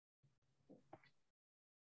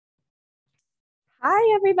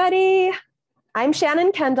Hi, everybody. I'm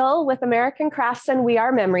Shannon Kendall with American Crafts, and we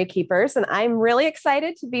are Memory Keepers. And I'm really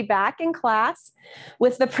excited to be back in class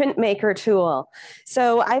with the PrintMaker tool.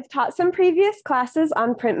 So I've taught some previous classes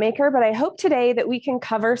on PrintMaker, but I hope today that we can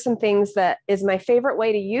cover some things that is my favorite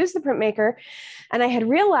way to use the PrintMaker. And I had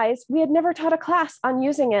realized we had never taught a class on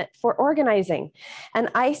using it for organizing.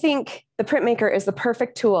 And I think the PrintMaker is the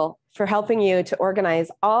perfect tool for helping you to organize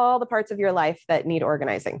all the parts of your life that need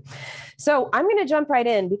organizing. So I'm going to jump right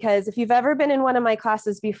in because if you've ever been in one of my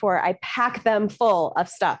classes before, I pack them full of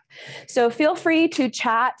stuff. So feel free to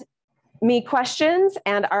chat me questions,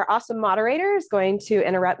 and our awesome moderator is going to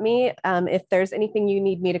interrupt me if there's anything you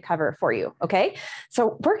need me to cover for you. Okay,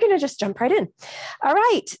 so we're going to just jump right in. All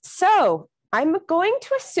right, so I'm going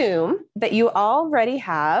to assume that you already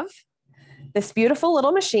have this beautiful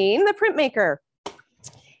little machine, the PrintMaker,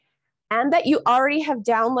 and that you already have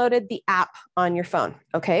downloaded the app on your phone.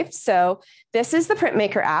 Okay, so this is the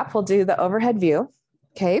PrintMaker app. We'll do the overhead view.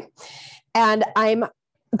 Okay, and I'm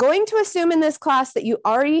going to assume in this class that you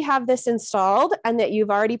already have this installed and that you've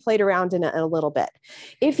already played around in it a little bit.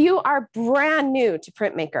 If you are brand new to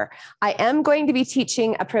PrintMaker, I am going to be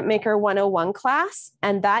teaching a PrintMaker 101 class,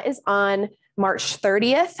 and that is on March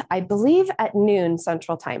 30th, I believe at noon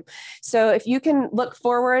Central Time. So if you can look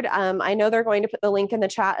forward, I know they're going to put the link in the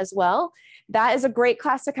chat as well. That is a great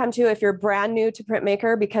class to come to if you're brand new to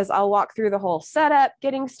PrintMaker, because I'll walk through the whole setup,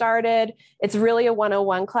 getting started. It's really a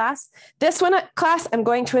 101 class. This one class, I'm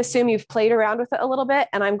going to assume you've played around with it a little bit,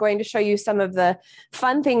 and I'm going to show you some of the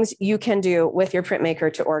fun things you can do with your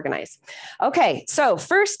PrintMaker to organize. Okay, so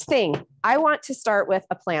first thing, I want to start with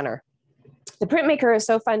a planner. The PrintMaker is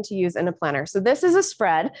so fun to use in a planner. So this is a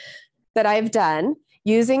spread that I've done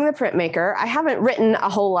using the PrintMaker. I haven't written a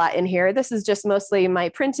whole lot in here. This is just mostly my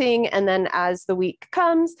printing. And then as the week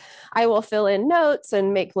comes, I will fill in notes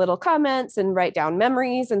and make little comments and write down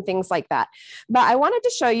memories and things like that. But I wanted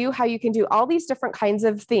to show you how you can do all these different kinds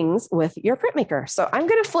of things with your PrintMaker. So I'm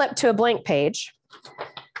going to flip to a blank page.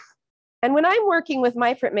 And when I'm working with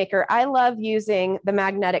my PrintMaker, I love using the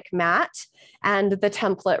magnetic mat and the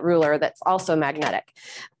template ruler that's also magnetic.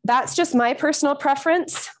 That's just my personal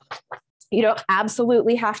preference. You don't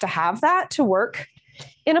absolutely have to have that to work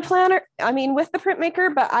in a planner, with the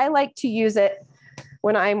PrintMaker, but I like to use it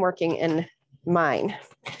when I'm working in mine.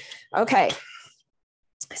 Okay,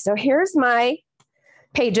 so here's my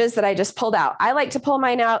pages that I just pulled out. I like to pull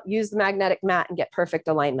mine out, use the magnetic mat, and get perfect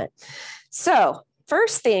alignment. So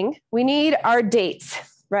first thing, we need our dates,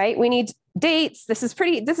 right? We need dates. This is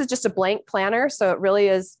just a blank planner, so it really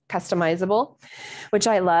is customizable, which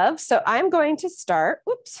I love. So I'm going to start,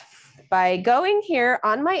 by going here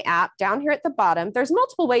on my app, down here at the bottom. There's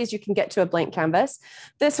multiple ways you can get to a blank canvas.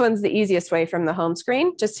 This one's the easiest way from the home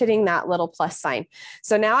screen, just hitting that little plus sign.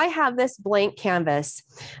 So now I have this blank canvas,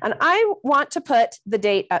 and I want to put the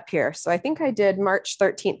date up here. So I think I did March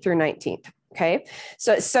 13th through 19th. Okay,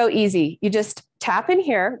 so it's so easy. You just tap in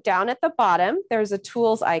here, down at the bottom, there's a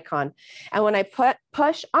tools icon. And when I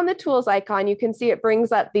push on the tools icon, you can see it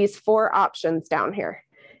brings up these 4 options down here.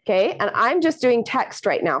 Okay, and I'm just doing text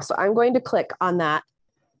right now. So I'm going to click on that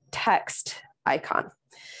text icon.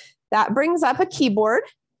 That brings up a keyboard,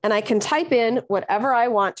 and I can type in whatever I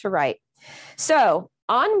want to write. So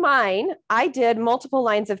on mine, I did multiple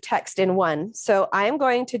lines of text in one. So I'm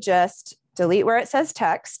going to just delete where it says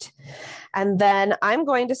text. And then I'm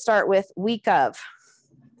going to start with week of.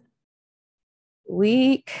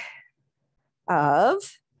 Week of.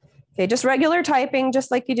 Okay, just regular typing, just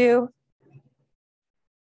like you do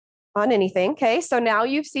on anything. Okay, so now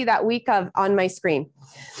you see that week of on my screen.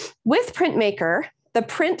 With PrintMaker, the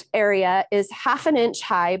print area is 1/2 inch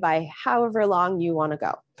high by however long you want to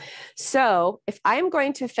go. So if I'm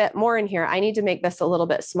going to fit more in here, I need to make this a little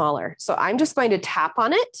bit smaller. So I'm just going to tap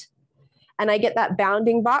on it, and I get that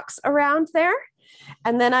bounding box around there.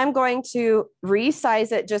 And then I'm going to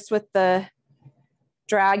resize it just with the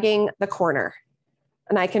dragging the corner.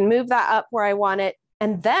 And I can move that up where I want it.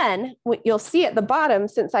 And then what you'll see at the bottom,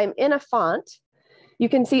 since I'm in a font, you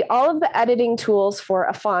can see all of the editing tools for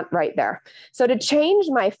a font right there. So to change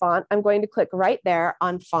my font, I'm going to click right there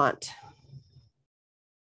on font.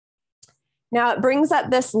 Now it brings up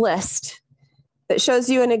this list that shows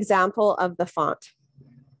you an example of the font.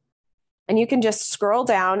 And you can just scroll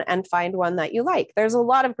down and find one that you like. There's a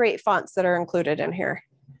lot of great fonts that are included in here.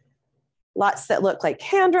 Lots that look like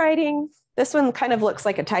handwriting. This one kind of looks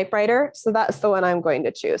like a typewriter. So that's the one I'm going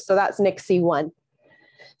to choose. So that's Nixie 1.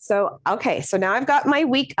 So, okay, so now I've got my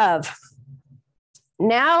week of.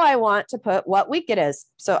 Now I want to put what week it is.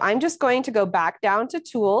 So I'm just going to go back down to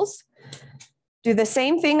tools, do the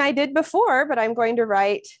same thing I did before, but I'm going to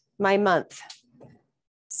write my month.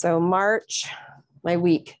 So March, my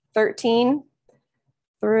week 13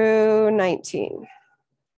 through 19.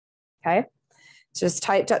 Okay, just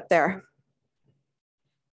typed up there.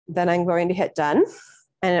 Then I'm going to hit done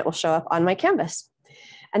and it will show up on my canvas.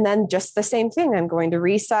 And then just the same thing, I'm going to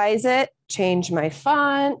resize it, change my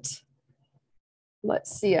font.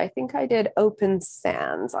 Let's see, I think I did Open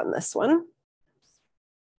Sans on this one.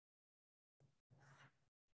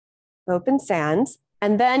 Open Sans.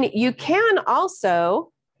 And then you can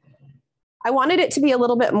also, I wanted it to be a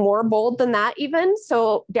little bit more bold than that even.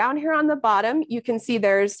 So down here on the bottom, you can see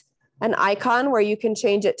there's an icon where you can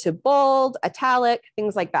change it to bold, italic,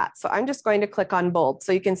 things like that. So I'm just going to click on bold.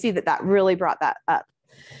 So you can see that that really brought that up.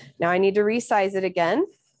 Now I need to resize it again.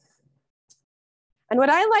 And what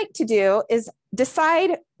I like to do is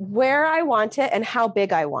decide where I want it and how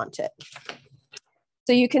big I want it.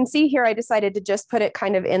 So you can see here, I decided to just put it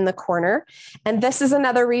kind of in the corner. And this is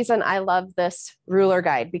another reason I love this ruler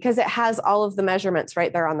guide, because it has all of the measurements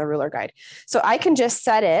right there on the ruler guide. So I can just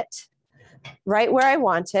set it right where I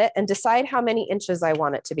want it and decide how many inches I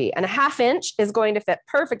want it to be. And a 1/2 inch is going to fit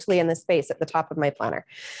perfectly in the space at the top of my planner.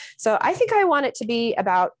 So I think I want it to be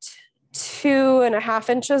about 2.5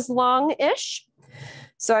 inches long-ish.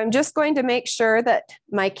 So I'm just going to make sure that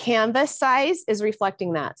my canvas size is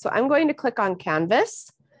reflecting that. So I'm going to click on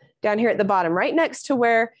canvas down here at the bottom, right next to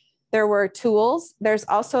where there were tools. There's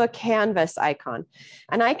also a canvas icon.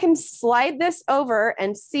 And I can slide this over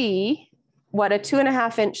and see what a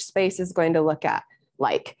 2.5 inch space is going to look at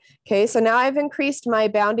like. Okay, so now I've increased my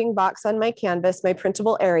bounding box on my canvas, my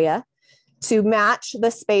printable area, to match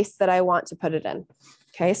the space that I want to put it in.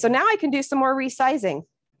 Okay, so now I can do some more resizing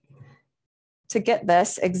to get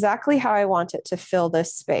this exactly how I want it to fill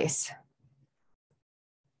this space.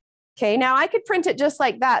 Okay, now I could print it just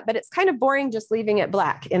like that, but it's kind of boring just leaving it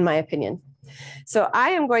black, in my opinion. So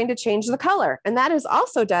I am going to change the color, and that is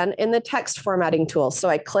also done in the text formatting tool. So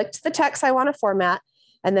I clicked the text I want to format,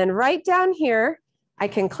 and then right down here, I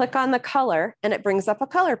can click on the color and it brings up a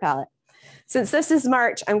color palette. Since this is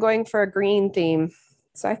March, I'm going for a green theme.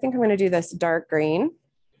 So I think I'm going to do this dark green.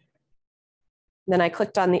 Then I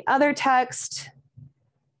clicked on the other text,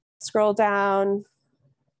 scroll down,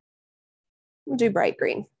 we'll do bright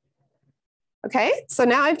green. Okay, so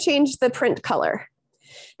now I've changed the print color.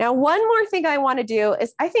 Now, one more thing I want to do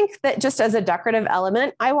is I think that just as a decorative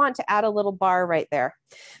element, I want to add a little bar right there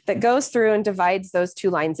that goes through and divides those two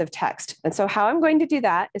lines of text. And so how I'm going to do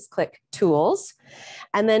that is click Tools,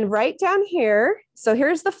 and then right down here, so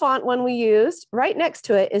here's the font one we used, right next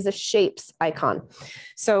to it is a Shapes icon.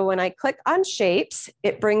 So when I click on Shapes,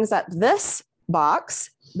 it brings up this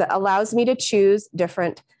box that allows me to choose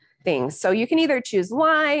different things. So you can either choose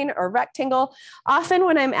line or rectangle. Often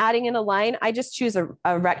when I'm adding in a line, I just choose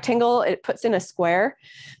a rectangle. It puts in a square,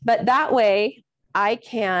 but that way I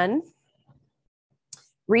can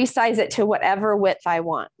resize it to whatever width I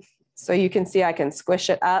want. So you can see I can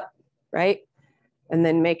squish it up, right? And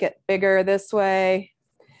then make it bigger this way.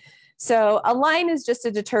 So a line is just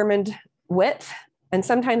a determined width. And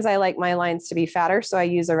sometimes I like my lines to be fatter, so I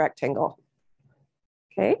use a rectangle.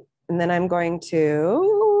 Okay, and then I'm going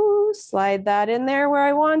to slide that in there where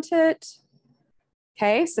I want it.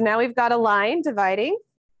 Okay, so now we've got a line dividing.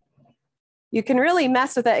 You can really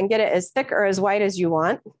mess with it and get it as thick or as white as you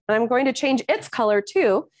want. And I'm going to change its color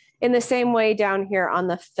too, in the same way down here on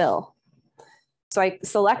the fill. So I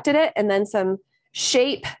selected it, and then some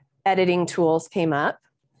shape editing tools came up,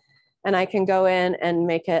 and I can go in and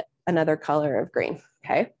make it another color of green.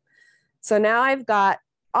 Okay, so now I've got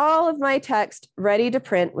all of my text ready to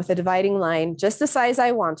print with a dividing line, just the size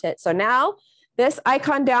I want it. So now this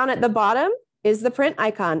icon down at the bottom is the print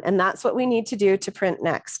icon, and that's what we need to do to print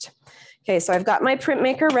next. Okay, so I've got my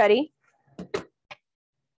PrintMaker ready.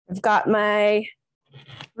 I've got my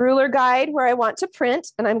ruler guide where I want to print,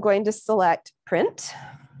 and I'm going to select Print,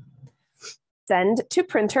 Send to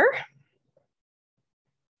Printer.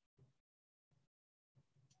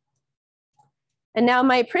 And now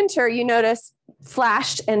my printer, you notice,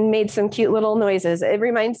 flashed and made some cute little noises. It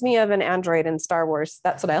reminds me of an android in Star Wars.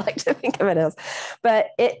 That's what I like to think of it as. But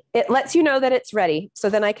it lets you know that it's ready. So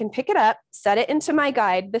then I can pick it up, set it into my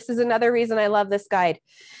guide. This is another reason I love this guide.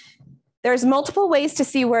 There's multiple ways to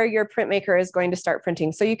see where your PrintMaker is going to start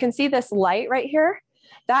printing. So you can see this light right here.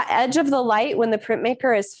 That edge of the light when the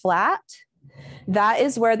PrintMaker is flat, that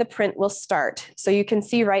is where the print will start. So you can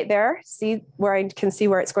see right there, see where I can see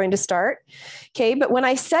where it's going to start. Okay, but when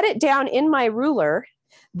I set it down in my ruler,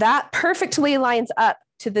 that perfectly lines up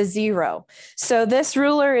to the 0. So this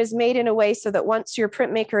ruler is made in a way so that once your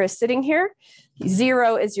PrintMaker is sitting here,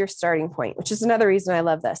 0 is your starting point, which is another reason I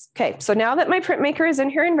love this. Okay, so now that my PrintMaker is in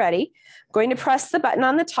here and ready, I'm going to press the button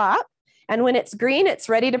on the top. And when it's green, it's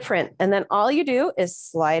ready to print. And then all you do is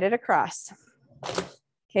slide it across.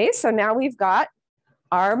 Okay, so now we've got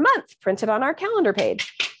our month printed on our calendar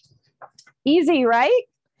page. Easy, right?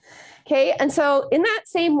 Okay, and so in that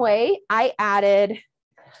same way, I added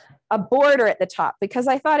a border at the top because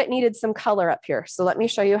I thought it needed some color up here. So let me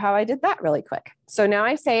show you how I did that really quick. So now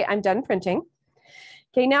I say I'm done printing.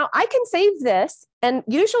 Okay, now I can save this. And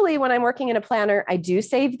usually when I'm working in a planner, I do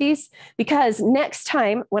save these because next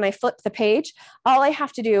time when I flip the page, all I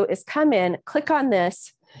have to do is come in, click on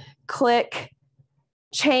this, click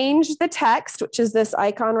change the text, which is this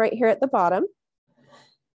icon right here at the bottom.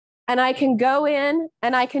 And I can go in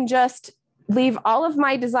and I can just leave all of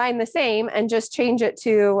my design the same and just change it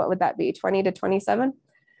to, what would that be, 20 to 27?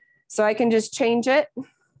 So I can just change it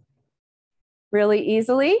really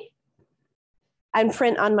easily and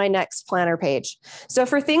print on my next planner page. So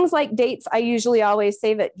for things like dates, I usually always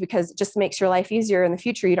save it because it just makes your life easier in the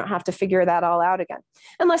future. You don't have to figure that all out again.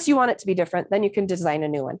 Unless you want it to be different, then you can design a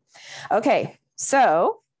new one. Okay,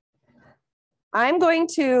 so I'm going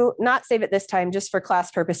to not save it this time just for class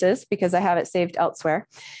purposes because I have it saved elsewhere.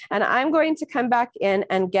 And I'm going to come back in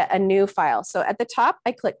and get a new file. So at the top,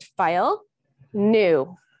 I clicked File,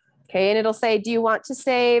 New. Okay, and it'll say, do you want to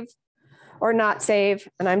save or not save?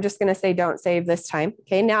 And I'm just going to say don't save this time.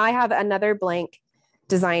 Okay, now I have another blank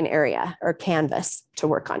design area or canvas to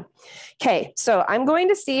work on. Okay, so I'm going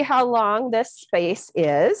to see how long this space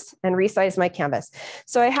is and resize my canvas.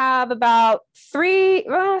 So I have about 3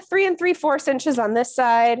 3¾ inches on this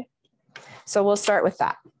side. So we'll start with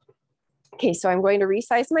that. Okay, so I'm going to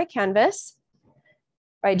resize my canvas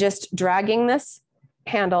by just dragging this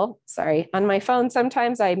handle. Sorry, on my phone,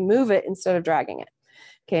 sometimes I move it instead of dragging it.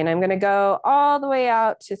 Okay, and I'm going to go all the way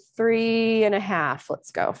out to 3½.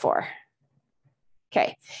 Let's go 4.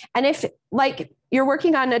 Okay, and if like you're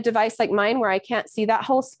working on a device like mine where I can't see that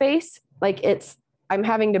whole space, like I'm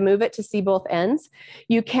having to move it to see both ends,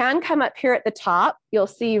 you can come up here at the top. You'll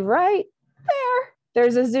see right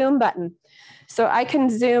there's a zoom button. So I can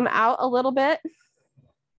zoom out a little bit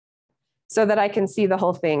so that I can see the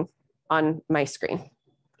whole thing on my screen.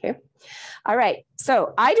 Okay, all right,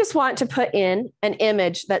 so I just want to put in an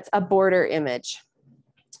image that's a border image.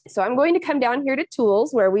 So I'm going to come down here to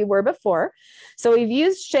tools where we were before. So we've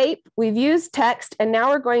used shape, we've used text, and now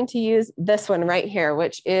we're going to use this one right here,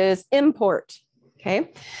 which is import.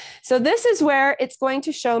 Okay, so this is where it's going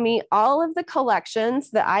to show me all of the collections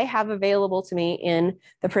that I have available to me in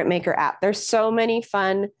the PrintMaker app. There's so many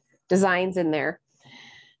fun designs in there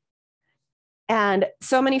and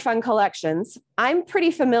so many fun collections. I'm pretty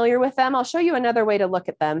familiar with them. I'll show you another way to look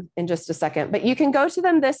at them in just a second, but you can go to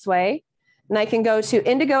them this way. And I can go to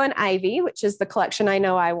Indigo and Ivy, which is the collection I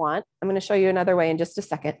know I want. I'm going to show you another way in just a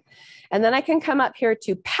second. And then I can come up here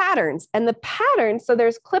to patterns. And the patterns, so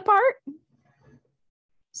there's clip art.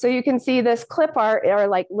 So you can see this clip art are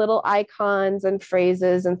like little icons and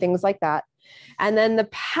phrases and things like that. And then the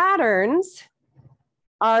patterns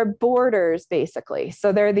are borders, basically.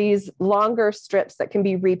 So they're these longer strips that can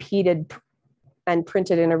be repeated and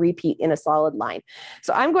printed in a repeat in a solid line.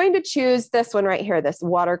 So I'm going to choose this one right here, this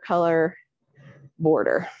watercolor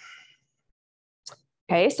border.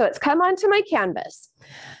 Okay, so it's come onto my canvas,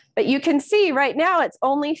 but you can see right now it's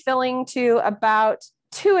only filling to about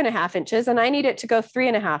 2½ inches and I need it to go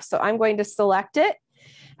 3½. So I'm going to select it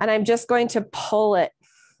and I'm just going to pull it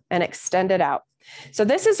and extend it out. So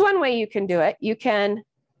this is one way you can do it. You can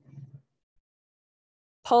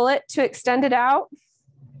pull it to extend it out.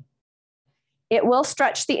 It will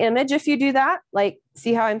stretch the image if you do that. Like,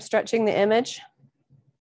 see how I'm stretching the image?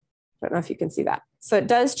 I don't know if you can see that. So it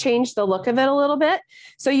does change the look of it a little bit.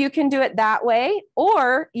 So you can do it that way,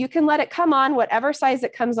 or you can let it come on whatever size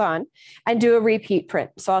it comes on and do a repeat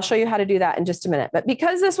print. So I'll show you how to do that in just a minute. But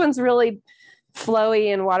because this one's really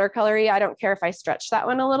flowy and watercolory, I don't care if I stretch that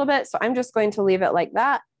one a little bit. So I'm just going to leave it like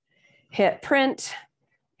that. Hit print,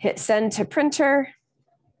 hit send to printer.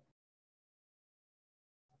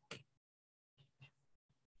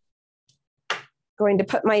 Going to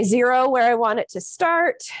put my 0 where I want it to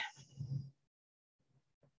start.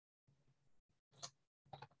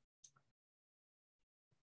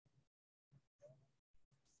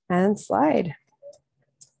 And slide.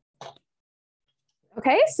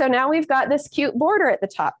 Okay, so now we've got this cute border at the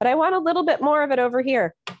top, but I want a little bit more of it over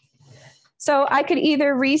here. So I could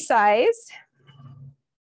either resize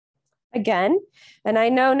again, and I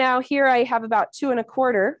know now here I have about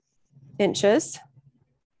 2¼ inches.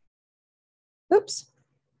 Oops.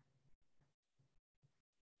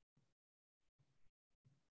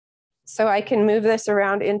 So I can move this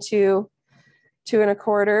around into 2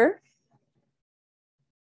 1/4.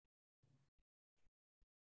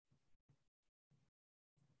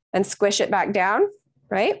 And squish it back down,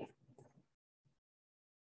 right?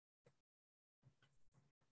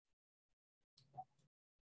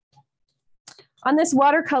 On this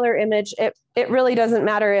watercolor image, it really doesn't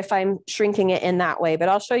matter if I'm shrinking it in that way, but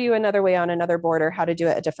I'll show you another way on another border how to do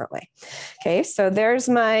it a different way. Okay, so there's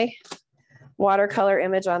my watercolor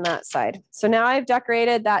image on that side. So now I've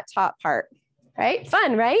decorated that top part, right?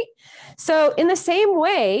 Fun, right? So in the same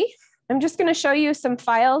way, I'm just going to show you some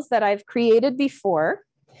files that I've created before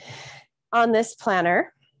on this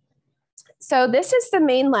planner. So this is the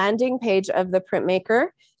main landing page of the PrintMaker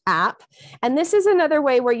app. And this is another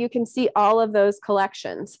way where you can see all of those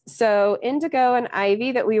collections. So Indigo and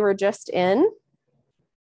Ivy that we were just in.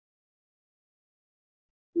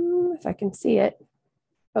 If I can see it.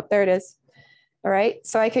 Oh, there it is. All right.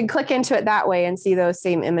 So I can click into it that way and see those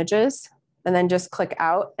same images, and then just click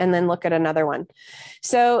out and then look at another one.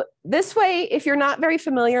 So this way, if you're not very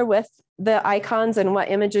familiar with the icons and what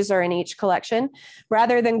images are in each collection,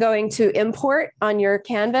 rather than going to import on your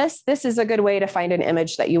canvas, this is a good way to find an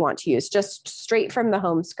image that you want to use, just straight from the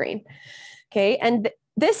home screen. Okay, and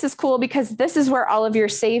this is cool because this is where all of your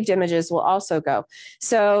saved images will also go.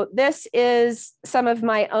 So this is some of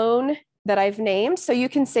my own that I've named, so you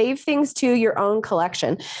can save things to your own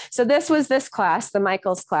collection. So this was this class, the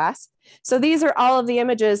Michael's class. So these are all of the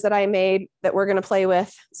images that I made that we're going to play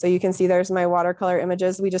with. So you can see there's my watercolor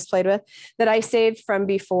images we just played with that I saved from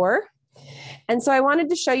before. And so I wanted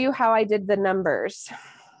to show you how I did the numbers.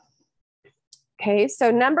 Okay,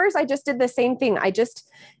 so numbers, I just did the same thing. I just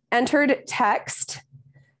entered text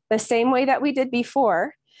the same way that we did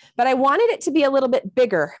before, but I wanted it to be a little bit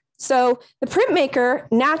bigger. So the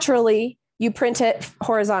PrintMaker, naturally, you print it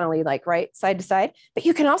horizontally, like right side to side, but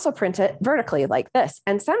you can also print it vertically like this.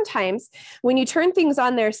 And sometimes when you turn things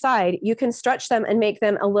on their side, you can stretch them and make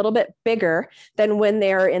them a little bit bigger than when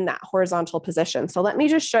they're in that horizontal position. So let me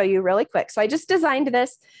just show you really quick. So I just designed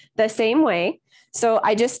this the same way. So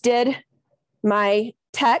I just did my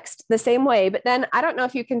text the same way, but then I don't know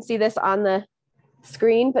if you can see this on the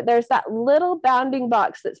screen, but there's that little bounding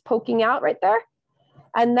box that's poking out right there.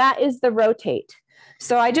 And that is the rotate.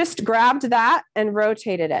 So I just grabbed that and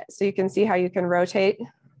rotated it. So you can see how you can rotate.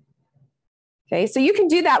 Okay, so you can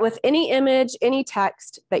do that with any image, any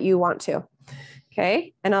text that you want to.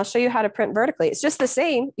 Okay, and I'll show you how to print vertically. It's just the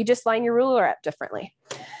same, you just line your ruler up differently.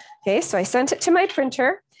 Okay, so I sent it to my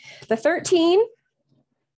printer. The 13.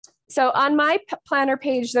 So on my planner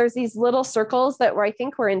page, there's these little circles that I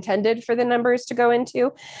think were intended for the numbers to go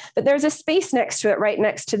into, but there's a space next to it, right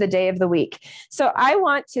next to the day of the week. So I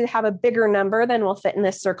want to have a bigger number than will fit in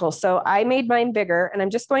this circle. So I made mine bigger, and I'm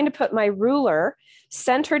just going to put my ruler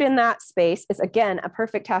centered in that space. It's again, a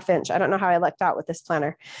perfect 1/2 inch. I don't know how I lucked out with this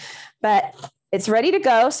planner, but it's ready to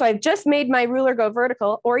go. So I've just made my ruler go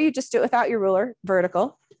vertical, or you just do it without your ruler,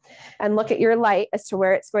 vertical, and look at your light as to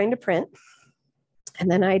where it's going to print. And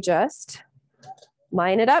then I just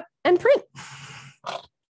line it up and print.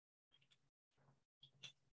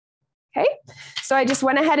 Okay, so I just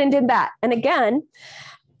went ahead and did that. And again,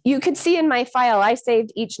 you could see in my file, I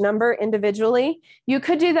saved each number individually. You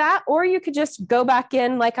could do that, or you could just go back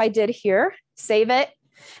in like I did here, save it,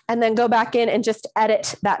 and then go back in and just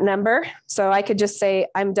edit that number. So I could just say,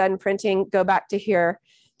 I'm done printing, go back to here,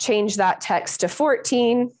 change that text to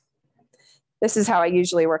 14. This is how I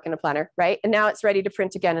usually work in a planner, right? And now it's ready to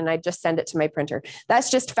print again, and I just send it to my printer.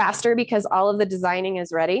 That's just faster because all of the designing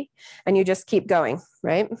is ready and you just keep going,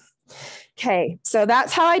 right? Okay, so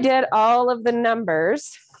that's how I did all of the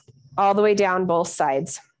numbers all the way down both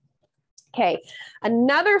sides. Okay,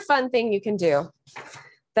 another fun thing you can do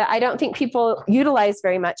that I don't think people utilize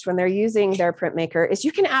very much when they're using their PrintMaker is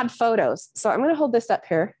you can add photos. So I'm going to hold this up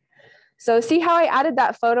here. So see how I added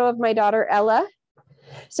that photo of my daughter, Ella?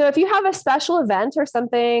 So if you have a special event or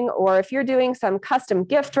something, or if you're doing some custom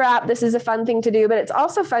gift wrap, this is a fun thing to do, but it's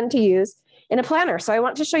also fun to use in a planner. So I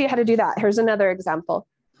want to show you how to do that. Here's another example.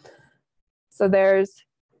 So there's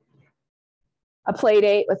a play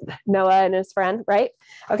date with Noah and his friend, right?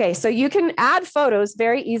 Okay, so you can add photos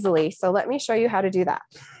very easily. So let me show you how to do that.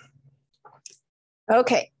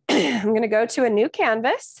 Okay, I'm going to go to a new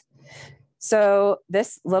canvas. So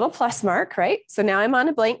this little plus mark, right? So now I'm on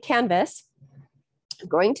a blank canvas.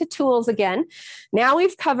 Going to tools again. Now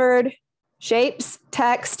we've covered shapes,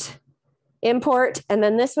 text, import, and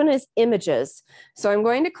then this one is images. So I'm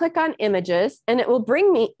going to click on images, and it will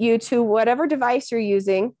bring you to whatever device you're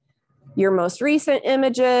using your most recent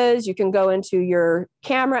images. You can go into your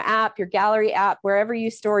camera app, your gallery app, wherever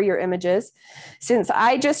you store your images. Since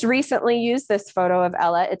I just recently used this photo of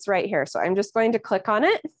Eyelet, it's right here. So I'm just going to click on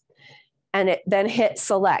it and then hit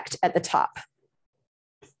select at the top.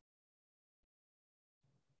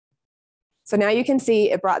 So now you can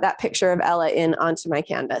see it brought that picture of Eyelet in onto my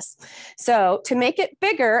canvas. So to make it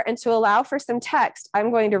bigger and to allow for some text,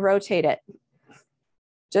 I'm going to rotate it,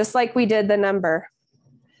 just like we did the number.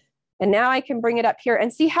 And now I can bring it up here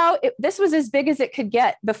and see how this was as big as it could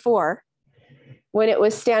get before when it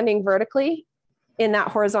was standing vertically in that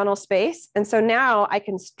horizontal space. And so now I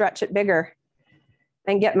can stretch it bigger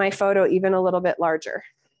and get my photo even a little bit larger.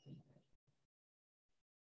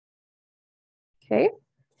 Okay.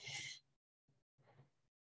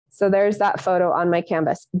 So there's that photo on my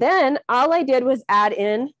canvas. Then all I did was add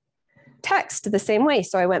in text the same way.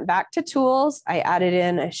 So I went back to tools. I added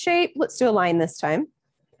in a shape. Let's do a line this time.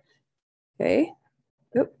 Okay.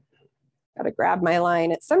 Oop. Got to grab my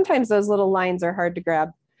line. Sometimes those little lines are hard to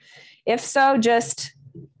grab. If so, just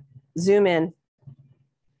zoom in.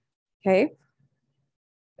 Okay.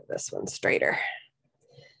 Get this one straighter.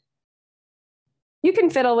 You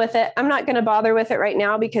can fiddle with it. I'm not going to bother with it right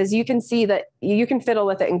now because you can see that you can fiddle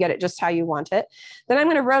with it and get it just how you want it. Then I'm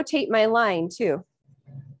going to rotate my line too.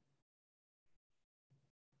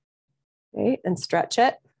 Okay, and stretch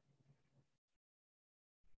it.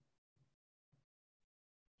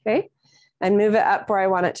 Okay, and move it up where I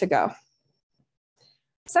want it to go.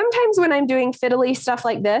 Sometimes when I'm doing fiddly stuff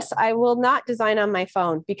like this, I will not design on my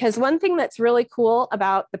phone because one thing that's really cool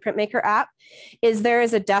about the PrintMaker app is there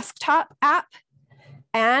is a desktop app.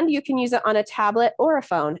 And you can use it on a tablet or a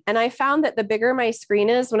phone. And I found that the bigger my screen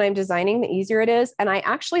is when I'm designing, the easier it is. And I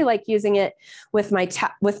actually like using it with my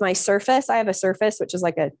Surface. I have a Surface, which is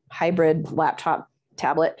like a hybrid laptop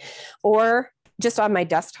tablet, or just on my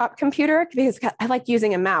desktop computer, because I like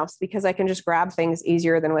using a mouse because I can just grab things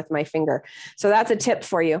easier than with my finger. So that's a tip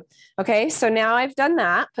for you. Okay, so now I've done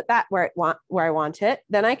that, put that where I want it.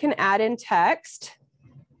 Then I can add in text.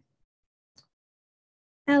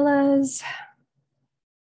 Ella's.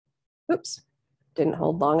 Oops, didn't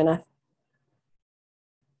hold long enough.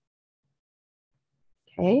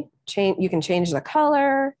 Okay, you can change the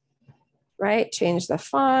color, right? Change the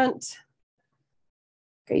font.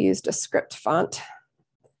 I used a script font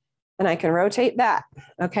and I can rotate that.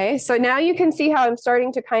 Okay, so now you can see how I'm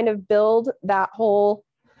starting to kind of build that whole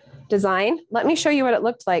design. Let me show you what it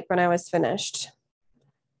looked like when I was finished.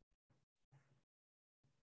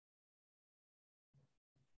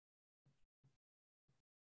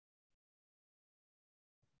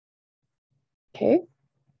 Okay.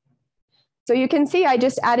 So you can see I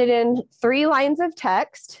just added in 3 lines of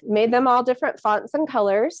text, made them all different fonts and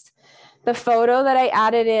colors, the photo that I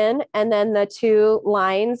added in, and then the 2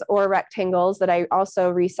 lines or rectangles that I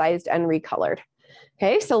also resized and recolored.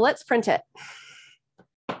 Okay, so let's print it.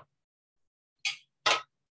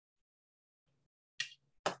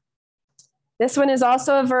 This one is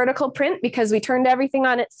also a vertical print because we turned everything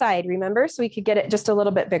on its side, remember? So we could get it just a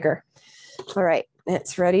little bit bigger. All right,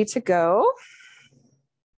 it's ready to go.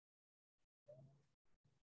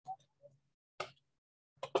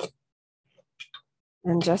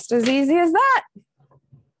 And just as easy as that.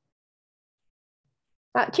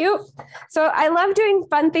 That cute? So I love doing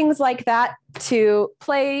fun things like that to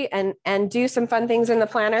play and do some fun things in the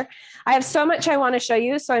planner. I have so much I want to show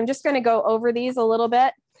you, so I'm just going to go over these a little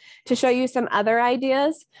bit to show you some other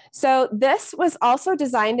ideas. So this was also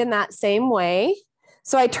designed in that same way.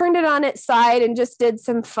 So I turned it on its side and just did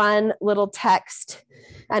some fun little text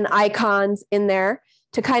and icons in there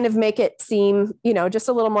to kind of make it seem, you know, just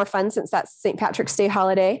a little more fun since that's St. Patrick's Day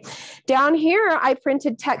holiday. Down here, I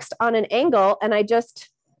printed text on an angle and I just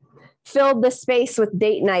filled the space with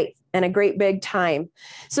date night and a great big time.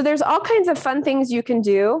 So there's all kinds of fun things you can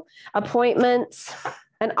do, appointments,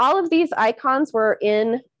 and all of these icons were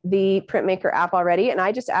in the PrintMaker app already, and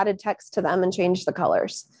I just added text to them and changed the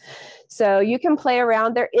colors. So you can play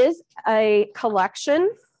around. There is a collection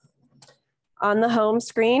on the home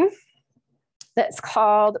screen that's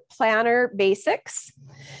called Planner Basics.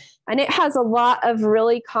 And it has a lot of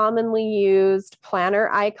really commonly used planner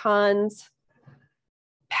icons,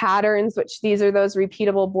 patterns, which these are those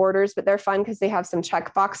repeatable borders, but they're fun because they have some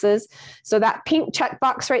check boxes. So that pink check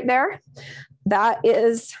box right there, that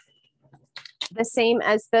is the same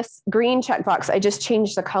as this green check box. I just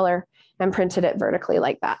changed the color and printed it vertically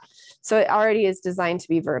like that. So it already is designed to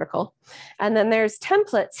be vertical. And then there's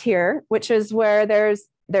templates here, which is where there's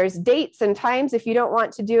there's dates and times. If you don't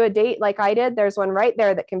want to do a date like I did, there's one right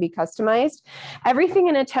there that can be customized. Everything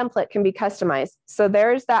in a template can be customized. So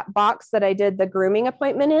there's that box that I did the grooming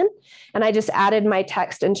appointment in, and I just added my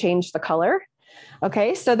text and changed the color.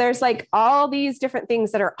 Okay, so there's like all these different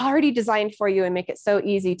things that are already designed for you and make it so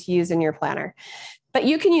easy to use in your planner. But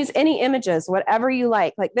you can use any images, whatever you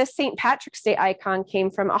like. Like this St. Patrick's Day icon came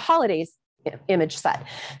from a holidays image set.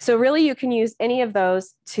 So really you can use any of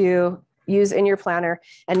those to use in your planner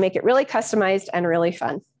and make it really customized and really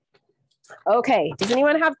fun. Okay, does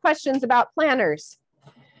anyone have questions about planners?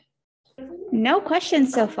 No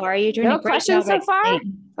questions so far. You're doing no a great questions job. So far?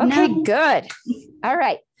 Okay, no. Good. All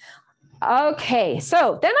right. Okay,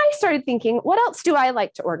 so then I started thinking, what else do I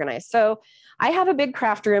like to organize? So I have a big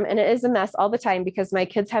craft room and it is a mess all the time because my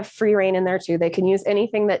kids have free reign in there too. They can use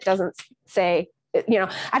anything that doesn't say, you know,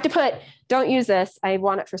 I have to put, don't use this, I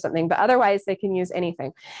want it for something, but otherwise they can use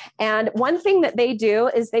anything. And one thing that they do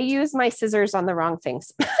is they use my scissors on the wrong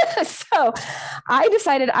things. So I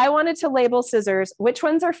decided I wanted to label scissors, which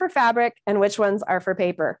ones are for fabric and which ones are for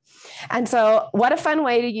paper. And so what a fun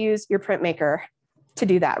way to use your PrintMaker to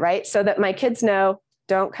do that, right? So that my kids know,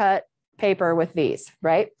 don't cut paper with these,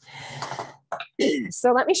 right?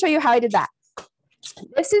 So let me show you how I did that.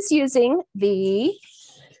 This is using the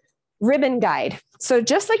ribbon guide. So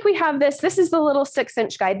just like we have this is the little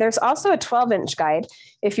 6-inch guide. There's also a 12-inch guide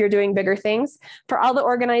if you're doing bigger things. For all the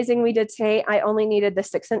organizing we did today, I only needed the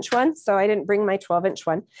 6-inch one, so I didn't bring my 12-inch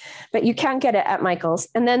one, but you can get it at Michael's.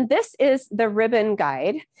 And then this is the ribbon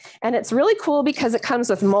guide. And it's really cool because it comes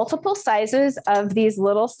with multiple sizes of these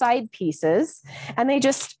little side pieces, and they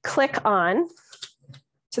just click on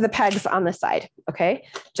to the pegs on the side, okay?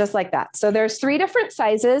 Just like that. So there's 3 different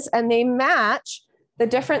sizes and they match the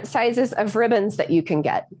different sizes of ribbons that you can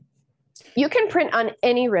get. You can print on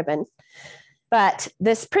any ribbon, but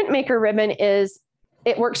this PrintMaker ribbon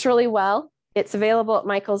it works really well. It's available at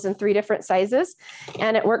Michael's in 3 different sizes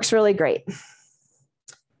and it works really great.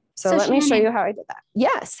 So let me show you how I did that.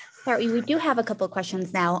 Yes. Sorry, we do have a couple of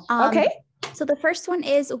questions now. Okay. So the first one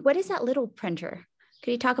is, what is that little printer?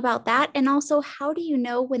 Could you talk about that? And also, how do you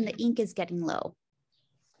know when the ink is getting low?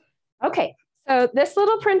 Okay. So this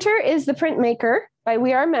little printer is the PrintMaker by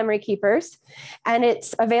We Are Memory Keepers, and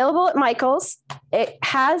it's available at Michael's. It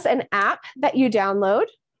has an app that you download.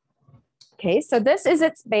 Okay, so this is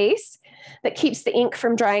its base that keeps the ink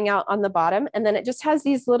from drying out on the bottom, and then it just has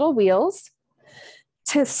these little wheels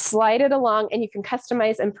to slide it along, and you can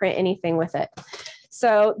customize and print anything with it.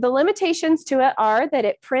 So the limitations to it are that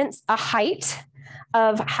it prints a height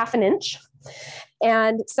of 1/2 inch.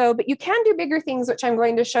 And so, but you can do bigger things, which I'm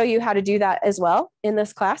going to show you how to do that as well in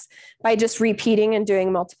this class by just repeating and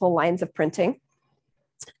doing multiple lines of printing.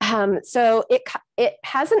 So it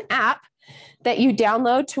has an app that you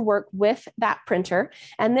download to work with that printer.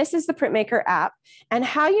 And this is the PrintMaker app. And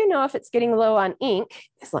how you know if it's getting low on ink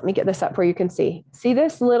is, let me get this up where you can see. See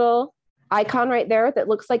this little icon right there that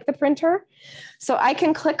looks like the printer? So I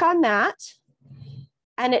can click on that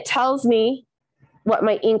and it tells me what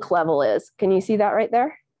my ink level is. Can you see that right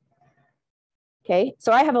there? Okay,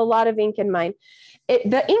 so I have a lot of ink in mine.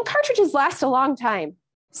 The ink cartridges last a long time.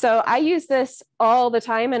 So I use this all the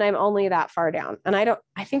time and I'm only that far down. And I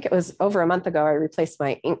think it was over a month ago I replaced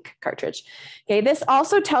my ink cartridge. Okay, this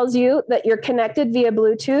also tells you that you're connected via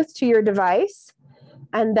Bluetooth to your device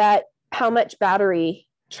and that how much battery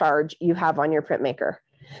charge you have on your PrintMaker.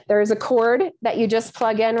 There is a cord that you just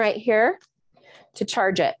plug in right here to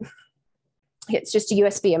charge it. It's just a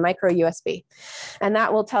USB, a micro USB, and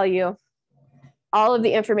that will tell you all of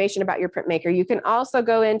the information about your PrintMaker. You can also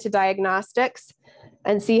go into diagnostics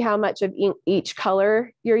and see how much of each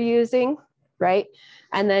color you're using, right?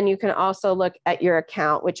 And then you can also look at your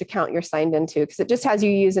account, which account you're signed into, because it just has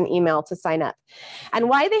you use an email to sign up. And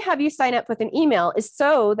why they have you sign up with an email is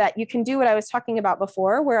so that you can do what I was talking about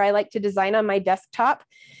before, where I like to design on my desktop,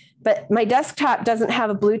 but my desktop doesn't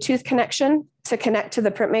have a Bluetooth connection to connect to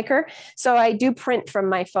the PrintMaker. So I do print from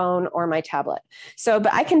my phone or my tablet. So,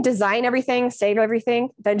 but I can design everything, save everything,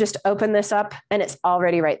 then just open this up and it's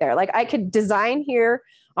already right there. Like I could design here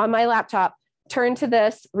on my laptop, turn to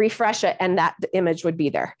this, refresh it, and that image would be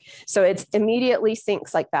there. So it's immediately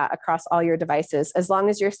syncs like that across all your devices, as long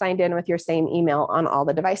as you're signed in with your same email on all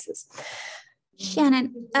the devices.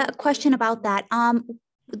 Shannon, a question about that.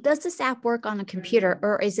 Does this app work on a computer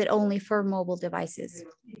or is it only for mobile devices?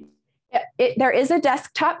 There is a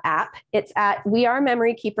desktop app. It's at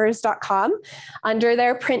wearememorykeepers.com. Under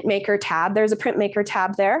their PrintMaker tab, there's a PrintMaker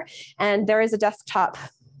tab there, and there is a desktop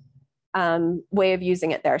way of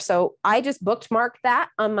using it there. So I just bookmark that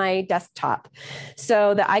on my desktop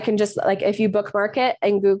so that I can just, like, if you bookmark it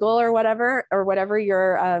in Google or whatever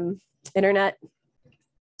your internet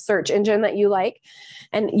search engine that you like,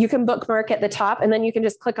 and you can bookmark at the top, and then you can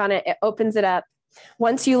just click on it. It opens it up.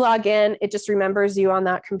 Once you log in, it just remembers you on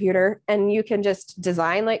that computer, and you can just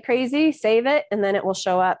design like crazy, save it, and then it will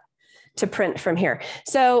show up to print from here.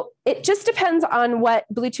 So it just depends on what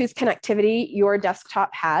Bluetooth connectivity your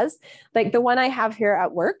desktop has. Like the one I have here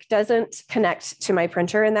at work doesn't connect to my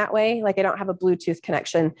printer in that way. Like I don't have a Bluetooth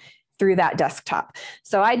connection through that desktop.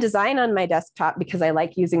 So I design on my desktop because I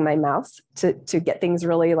like using my mouse to get things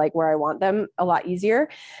really like where I want them a lot easier.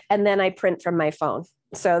 And then I print from my phone.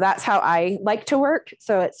 So that's how I like to work.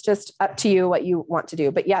 So it's just up to you what you want to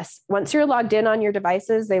do. But yes, once you're logged in on your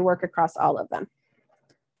devices, they work across all of them.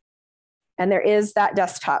 And there is that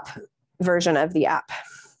desktop version of the app.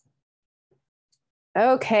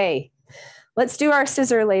 Okay, let's do our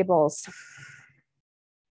scissor labels.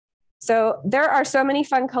 So there are so many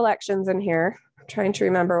fun collections in here. I'm trying to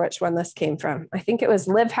remember which one this came from. I think it was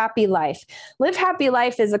Live Happy Life. Live Happy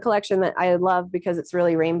Life is a collection that I love because it's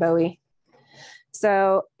really rainbowy.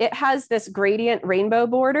 So it has this gradient rainbow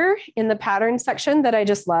border in the pattern section that I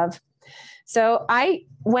just love. So I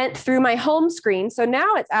went through my home screen. So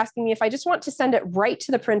now it's asking me if I just want to send it right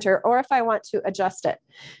to the printer or if I want to adjust it.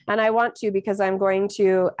 And I want to because I'm going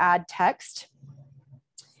to add text.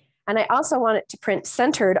 And I also want it to print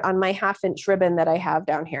centered on my 1/2-inch ribbon that I have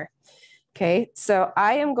down here. Okay, so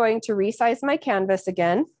I am going to resize my canvas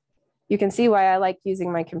again. You can see why I like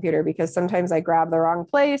using my computer because sometimes I grab the wrong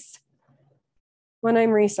place when I'm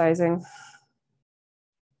resizing.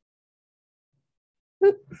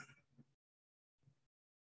 Oop.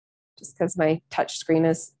 Just because my touch screen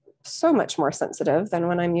is so much more sensitive than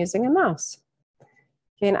when I'm using a mouse.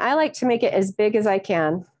 Okay, and I like to make it as big as I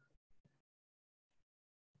can.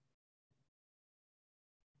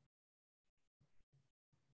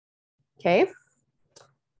 Okay,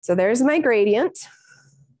 so there's my gradient.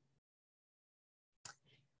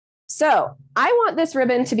 So I want this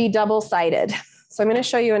ribbon to be double-sided. So I'm going to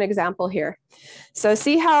show you an example here. So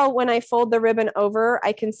see how when I fold the ribbon over,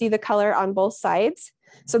 I can see the color on both sides.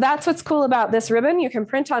 So that's what's cool about this ribbon. You can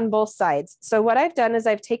print on both sides. So what I've done is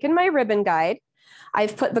I've taken my ribbon guide.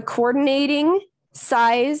 I've put the coordinating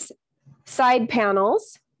size side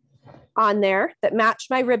panels on there that match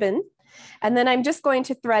my ribbon. And then I'm just going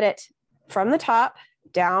to thread it from the top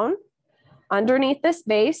down underneath this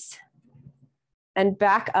base and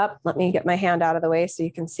back up. Let me get my hand out of the way so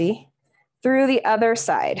you can see through the other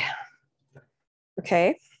side.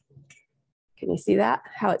 Okay. Can you see that?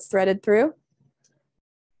 How it's threaded through?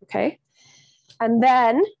 Okay. And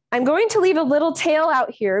then I'm going to leave a little tail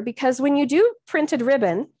out here because when you do printed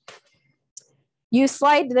ribbon, you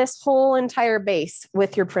slide this whole entire base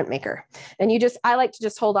with your PrintMaker. And I like to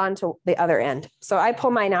just hold on to the other end. So I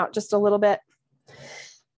pull mine out just a little bit.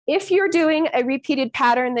 If you're doing a repeated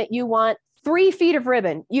pattern that you want 3 feet of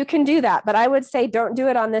ribbon, you can do that. But I would say don't do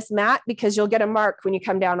it on this mat because you'll get a mark when you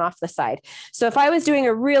come down off the side. So if I was doing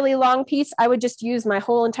a really long piece, I would just use my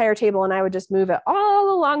whole entire table and I would just move it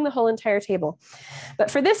all along the whole entire table.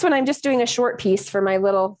 But for this one, I'm just doing a short piece for my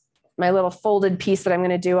little folded piece that I'm going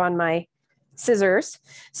to do on my scissors.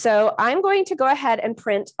 So I'm going to go ahead and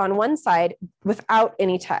print on one side without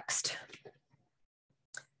any text.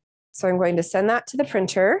 So I'm going to send that to the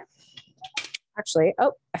printer. Actually,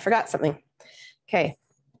 oh, I forgot something. Okay,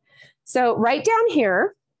 so right down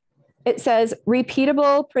here, it says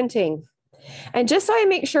repeatable printing. And just so I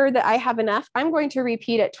make sure that I have enough, I'm going to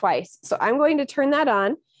repeat it twice. So I'm going to turn that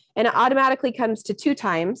on and it automatically comes to 2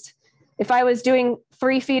 times. If I was doing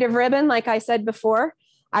 3 feet of ribbon, like I said before,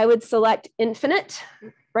 I would select infinite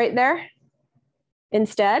right there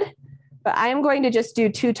instead. But I'm going to just do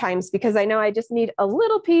 2 times because I know I just need a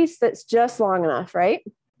little piece that's just long enough, right?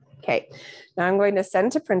 Okay, now I'm going to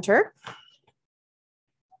send to printer.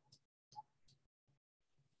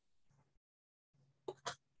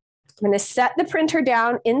 I'm going to set the printer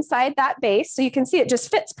down inside that base. So you can see it just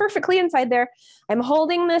fits perfectly inside there. I'm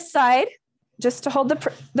holding this side just to hold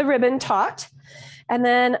the ribbon taut. And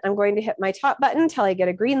then I'm going to hit my top button until I get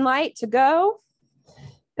a green light to go.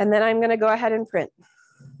 And then I'm going to go ahead and print.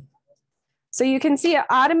 So you can see it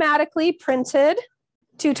automatically printed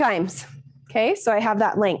 2 times. Okay, so I have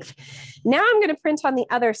that length. Now I'm going to print on the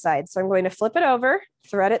other side. So I'm going to flip it over,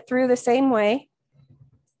 thread it through the same way.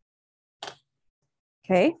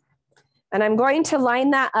 Okay, and I'm going to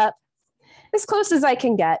line that up as close as I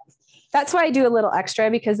can get. That's why I do a little extra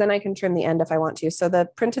because then I can trim the end if I want to. So the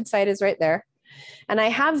printed side is right there. And I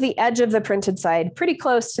have the edge of the printed side pretty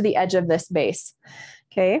close to the edge of this base.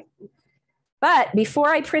 Okay, But before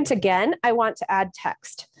I print again, I want to add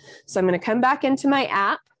text. So I'm going to come back into my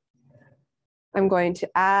app. I'm going to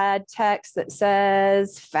add text that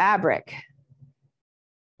says fabric,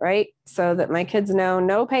 right? So that my kids know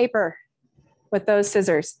no paper with those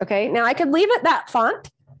scissors. Okay, now I could leave it that font,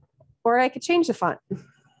 or I could change the font.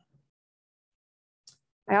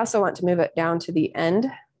 I also want to move it down to the end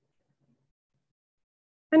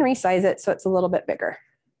and resize it so it's a little bit bigger.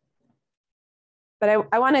 But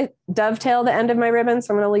I want to dovetail the end of my ribbon,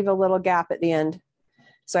 so I'm going to leave a little gap at the end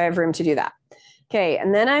so I have room to do that. Okay,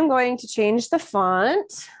 and then I'm going to change the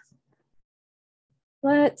font.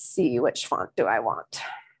 Let's see, which font do I want?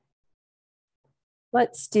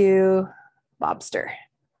 Let's do Lobster.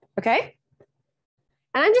 Okay,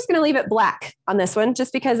 and I'm just going to leave it black on this one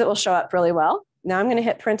just because it will show up really well. Now I'm going to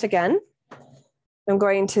hit print again. I'm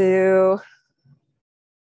going to,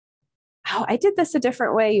 oh, I did this a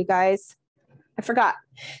different way, you guys. I forgot.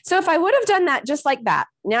 So if I would have done that just like that,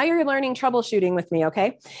 now you're learning troubleshooting with me,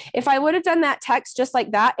 okay? If I would have done that text just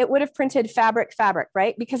like that, it would have printed fabric, fabric,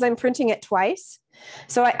 right? Because I'm printing it twice.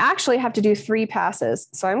 So I actually have to do 3 passes.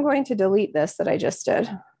 So I'm going to delete this that I just did.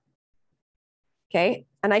 Okay,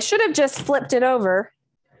 and I should have just flipped it over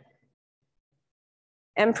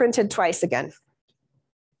and printed twice again.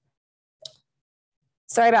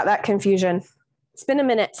 Sorry about that confusion. It's been a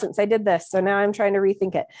minute since I did this, so now I'm trying to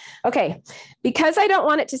rethink it. Okay, because I don't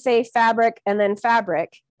want it to say fabric and then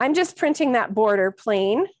fabric, I'm just printing that border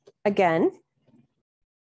plain again.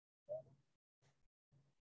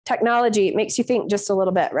 Technology makes you think just a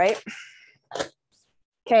little bit, right?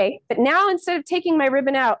 Okay, but now instead of taking my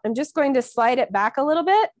ribbon out, I'm just going to slide it back a little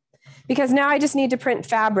bit because now I just need to print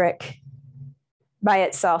fabric by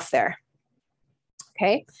itself there.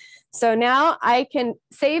 Okay. So now I can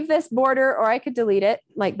save this border or I could delete it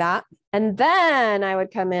like that. And then I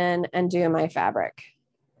would come in and do my fabric.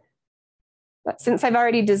 But since I've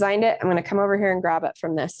already designed it, I'm going to come over here and grab it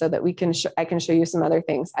from this so that I can show you some other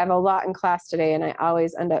things. I have a lot in class today and I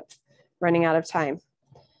always end up running out of time.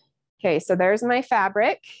 Okay, so there's my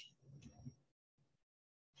fabric.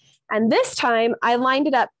 And this time I lined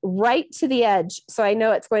it up right to the edge. So I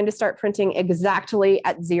know it's going to start printing exactly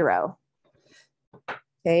at 0.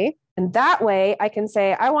 Okay. And that way I can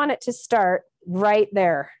say, I want it to start right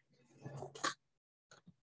there.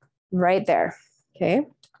 Right there. Okay.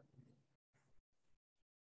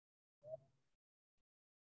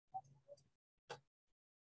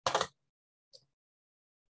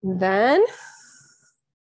 Then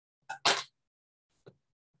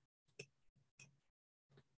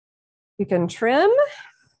you can trim.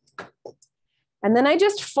 And then I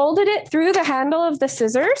just folded it through the handle of the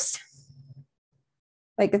scissors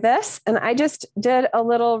like this. And I just did a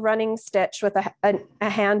little running stitch with a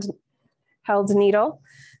hand-held needle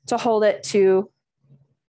to hold it to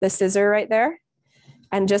the scissor right there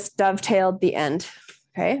and just dovetailed the end.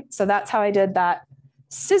 Okay, so that's how I did that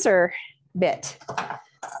scissor bit.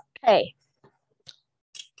 Okay.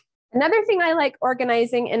 Another thing I like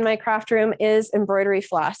organizing in my craft room is embroidery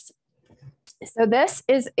floss. So this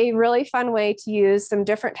is a really fun way to use some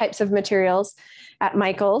different types of materials at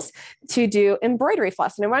Michael's to do embroidery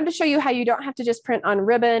floss. And I wanted to show you how you don't have to just print on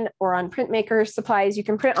ribbon or on PrintMaker supplies. You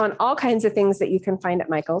can print on all kinds of things that you can find at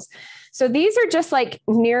Michael's. So these are just like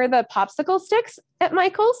near the popsicle sticks at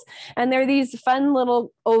Michael's. And they're these fun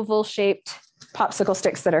little oval shaped popsicle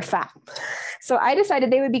sticks that are fat. So I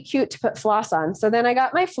decided they would be cute to put floss on. So then I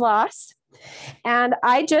got my floss. And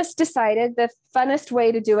I just decided the funnest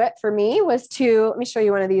way to do it for me was to, let me show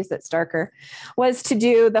you one of these that's darker, was to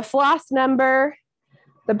do the floss number,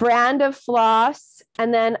 the brand of floss,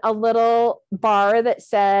 and then a little bar that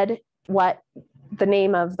said what the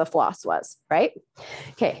name of the floss was, right?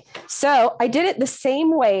 Okay, so I did it the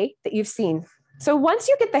same way that you've seen. So once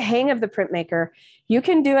you get the hang of the PrintMaker, you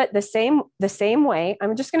can do it the same way.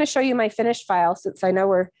 I'm just going to show you my finished file since I know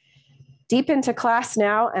we're deep into class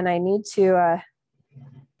now and I need to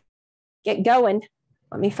get going.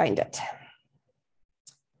 Let me find it.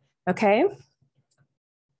 Okay.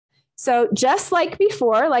 So just like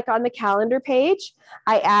before, like on the calendar page,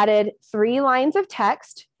 I added 3 lines of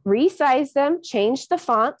text, resized them, changed the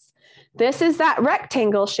fonts. This is that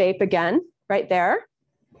rectangle shape again, right there.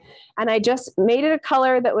 And I just made it a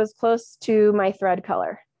color that was close to my thread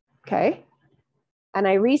color. Okay. And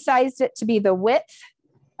I resized it to be the width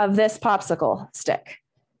of this popsicle stick.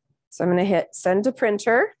 So I'm going to hit send to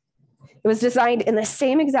printer. It was designed in the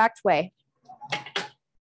same exact way.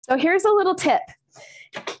 So here's a little tip.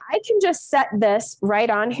 I can just set this right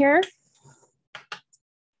on here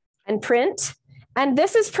and print. And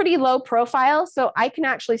this is pretty low profile, so I can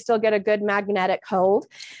actually still get a good magnetic hold.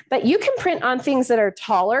 But you can print on things that are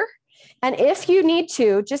taller And if you need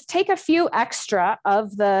to, just take a few extra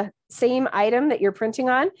of the same item that you're printing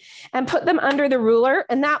on and put them under the ruler,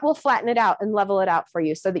 and that will flatten it out and level it out for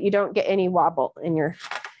you so that you don't get any wobble in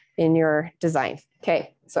your design.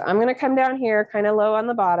 Okay, so I'm going to come down here kind of low on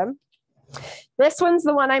the bottom. This one's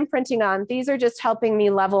the one I'm printing on. These are just helping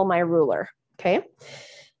me level my ruler. Okay,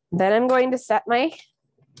 then I'm going to set my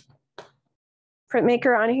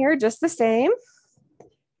PrintMaker on here just the same.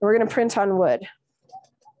 We're going to print on wood.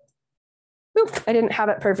 Oop, I didn't have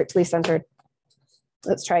it perfectly centered.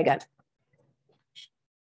 Let's try again.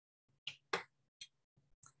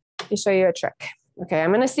 Let me show you a trick. Okay, I'm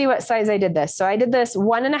going to see what size I did this. So I did this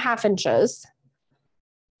 1.5 inches.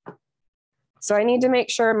 So I need to make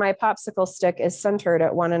sure my popsicle stick is centered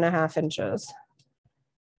at 1.5 inches.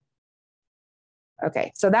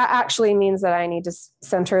 Okay, so that actually means that I need to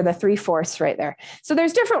center the 3/4 right there. So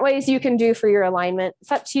there's different ways you can do for your alignment.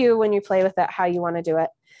 It's up to you when you play with it, how you want to do it.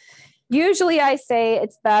 Usually I say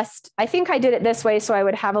it's best, I think I did it this way so I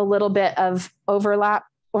would have a little bit of overlap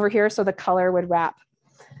over here so the color would wrap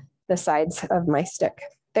the sides of my stick.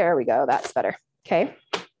 There we go, that's better. Okay,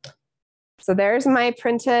 so there's my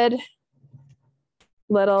printed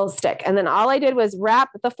little stick. And then all I did was wrap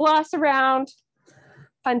the floss around,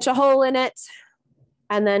 punch a hole in it,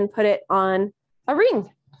 and then put it on a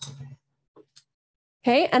ring.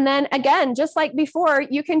 Okay, and then again, just like before,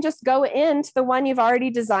 you can just go into the one you've already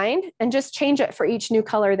designed and just change it for each new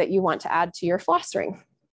color that you want to add to your floss ring.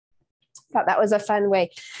 Thought that was a fun way.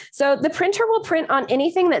 So the printer will print on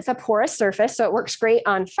anything that's a porous surface. So it works great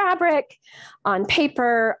on fabric, on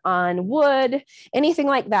paper, on wood, anything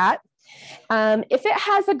like that. If it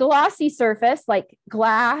has a glossy surface like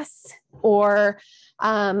glass or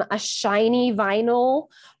a shiny vinyl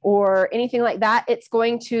or anything like that, it's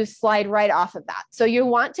going to slide right off of that. So you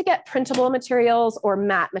want to get printable materials or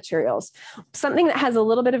matte materials, something that has a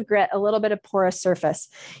little bit of grit, a little bit of porous surface.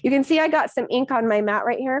 You can see I got some ink on my mat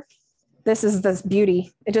right here. This is this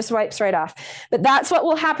beauty. It just wipes right off. But that's what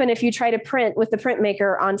will happen if you try to print with the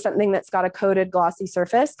PrintMaker on something that's got a coated glossy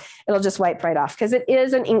surface. It'll just wipe right off because it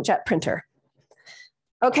is an inkjet printer.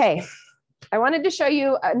 Okay. I wanted to show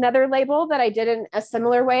you another label that I did in a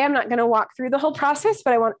similar way. I'm not going to walk through the whole process,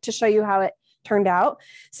 but I want to show you how it turned out.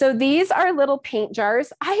 So these are little paint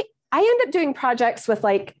jars. I end up doing projects with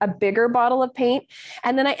like a bigger bottle of paint,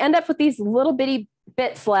 and then I end up with these little bitty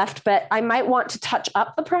bits left, but I might want to touch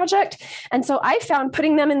up the project. And so I found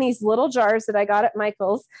putting them in these little jars that I got at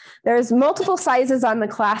Michael's. There's multiple sizes on the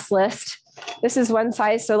class list. This is one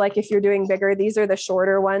size. So like if you're doing bigger, these are the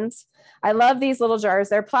shorter ones. I love these little jars.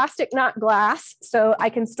 They're plastic, not glass. So I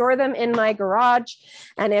can store them in my garage.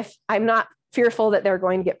 And if I'm not fearful that they're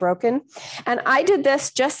going to get broken. And I did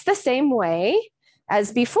this just the same way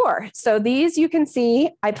as before. So these you can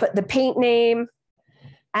see, I put the paint name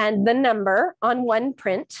and the number on one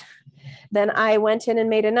print. Then I went in and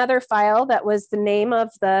made another file that was the name of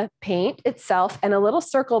the paint itself and a little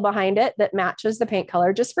circle behind it that matches the paint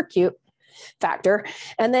color just for cute factor.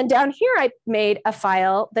 And then down here, I made a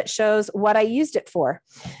file that shows what I used it for.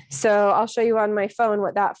 So I'll show you on my phone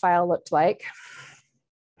what that file looked like.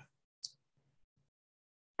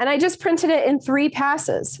 And I just printed it in 3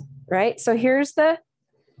 passes, right? So here's the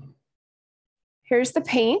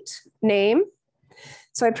paint name.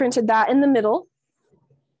 So I printed that in the middle.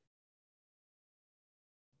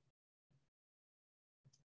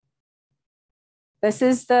 This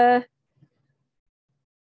is the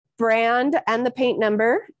brand and the paint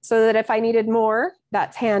number so that if I needed more,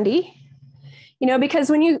 that's handy. You know, because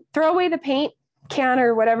when you throw away the paint can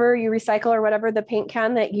or whatever you recycle or whatever, the paint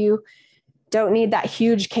can that you don't need that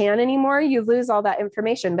huge can anymore, you lose all that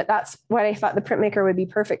information. But that's why I thought the PrintMaker would be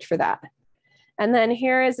perfect for that. And then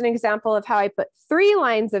here is an example of how I put 3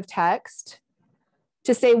 lines of text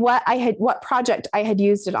to say what project I had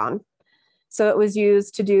used it on. So it was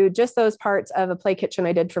used to do just those parts of a play kitchen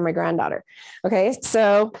I did for my granddaughter. Okay,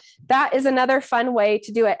 so that is another fun way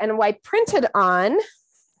to do it. And I printed on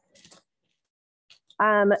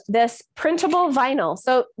this printable vinyl.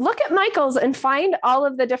 So look at Michael's and find all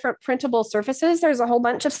of the different printable surfaces. There's a whole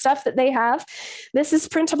bunch of stuff that they have. This is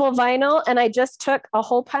printable vinyl, and I just took a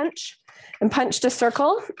hole punch and punched a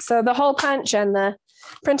circle. So the hole punch and the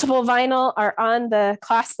printable vinyl are on the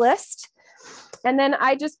class list. And then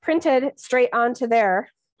I just printed straight onto there,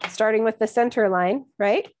 starting with the center line,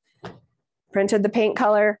 right? Printed the paint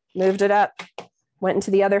color, moved it up, went into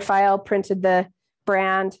the other file, printed the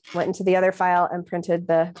brand, went into the other file and printed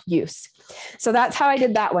the use. So that's how I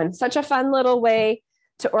did that one. Such a fun little way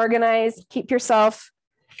to organize, keep yourself,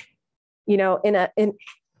 you know, in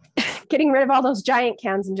getting rid of all those giant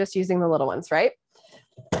cans and just using the little ones, right?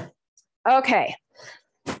 Okay.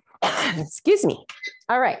 Excuse me.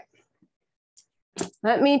 All right.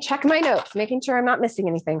 Let me check my notes, making sure I'm not missing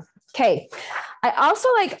anything. Okay. I also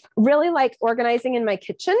really like organizing in my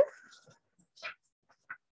kitchen.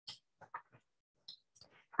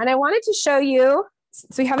 And I wanted to show you, so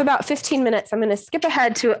we have about 15 minutes. I'm going to skip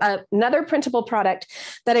ahead to another printable product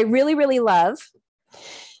that I really, really love.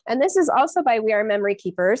 And this is also by We Are Memory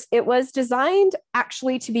Keepers. It was designed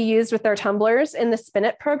actually to be used with their tumblers in the Spin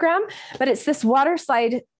It program, but it's this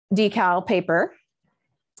Waterslide decal paper.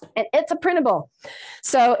 And it's a printable.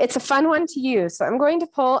 So it's a fun one to use. So I'm going to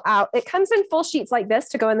pull out, it comes in full sheets like this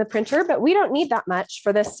to go in the printer, but we don't need that much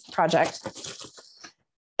for this project.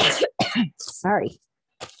 Sorry.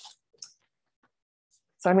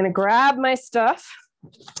 So I'm going to grab my stuff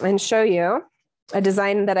and show you a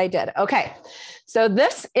design that I did. Okay. So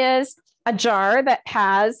this is a jar that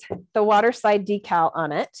has the Waterslide decal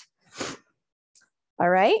on it. All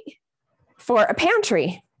right. For a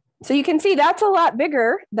pantry. So you can see that's a lot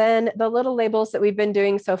bigger than the little labels that we've been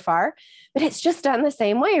doing so far, but it's just done the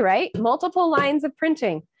same way, right? Multiple lines of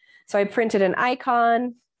printing. So I printed an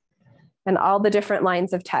icon and all the different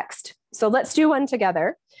lines of text. So let's do one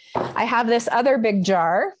together. I have this other big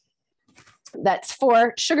jar that's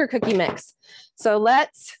for sugar cookie mix. So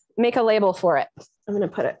let's make a label for it. I'm going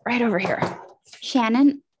to put it right over here.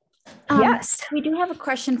 Shannon? Yes. We do have a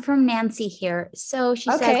question from Nancy here. So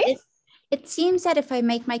she says, it seems that if I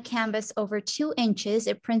make my canvas over 2 inches,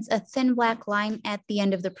 it prints a thin black line at the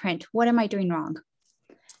end of the print. What am I doing wrong?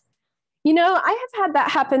 You know, I have had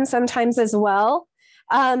that happen sometimes as well.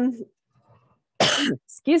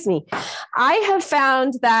 Excuse me. I have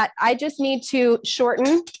found that I just need to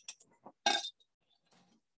shorten. Let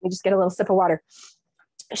me just get a little sip of water.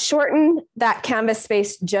 Shorten that canvas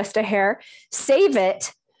space just a hair, save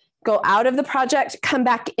it, go out of the project, come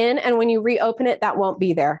back in, and when you reopen it, that won't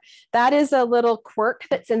be there. That is a little quirk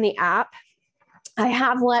that's in the app. I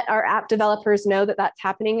have let our app developers know that that's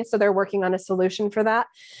happening, so they're working on a solution for that.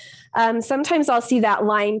 Sometimes I'll see that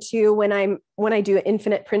line too when I do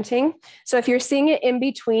infinite printing. So if you're seeing it in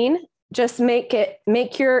between, just make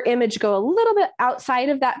your image go a little bit outside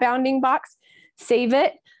of that bounding box, save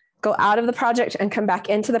it, go out of the project and come back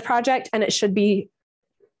into the project, and it should be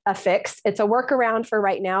a fix. It's a workaround for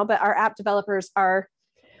right now, but our app developers are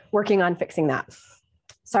working on fixing that.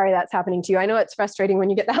 Sorry that's happening to you. I know it's frustrating when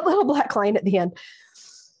you get that little black line at the end.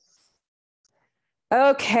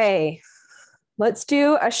 Okay, let's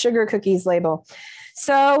do a sugar cookies label.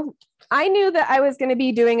 So I knew that I was going to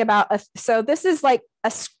be doing so this is like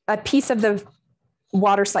a piece of the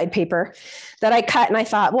Waterslide paper that I cut, and I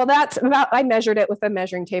thought, well, I measured it with a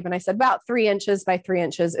measuring tape, and I said about 3 inches by 3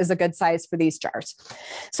 inches is a good size for these jars.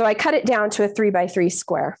 So I cut it down to a 3 by 3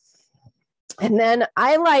 square. And then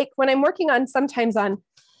I like, when I'm working on, sometimes on,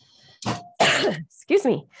 excuse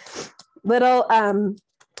me, little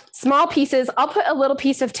small pieces, I'll put a little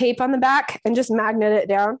piece of tape on the back and just magnet it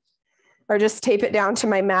down, or just tape it down to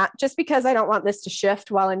my mat, just because I don't want this to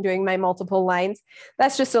shift while I'm doing my multiple lines.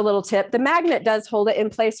 That's just a little tip. The magnet does hold it in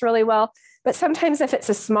place really well, but sometimes if it's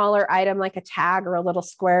a smaller item, like a tag or a little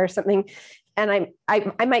square or something, and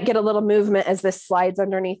I might get a little movement as this slides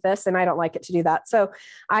underneath this, and I don't like it to do that. So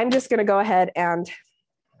I'm just gonna go ahead and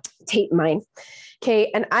tape mine. Okay,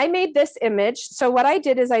 and I made this image. So what I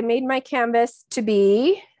did is I made my canvas to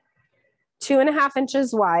be 2.5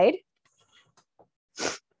 inches wide.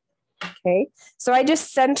 Okay, so I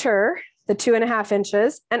just center the 2.5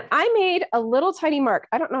 inches, and I made a little tiny mark.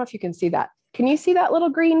 I don't know if you can see that. Can you see that little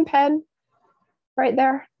green pen right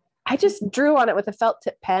there? I just drew on it with a felt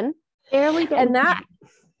tip pen. And that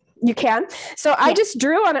you can. So I just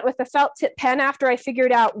drew on it with a felt tip pen after I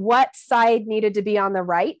figured out what side needed to be on the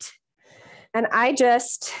right. And I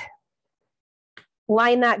just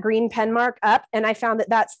lined that green pen mark up, and I found that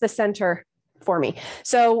that's the center for me.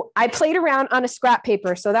 So I played around on a scrap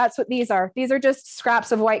paper. So that's what these are. These are just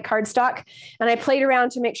scraps of white cardstock. And I played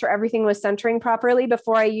around to make sure everything was centering properly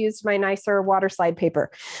before I used my nicer Waterslide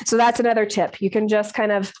paper. So that's another tip. You can just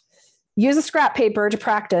kind of use a scrap paper to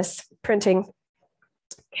practice printing.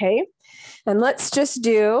 Okay. And let's just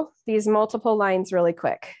do these multiple lines really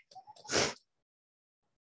quick.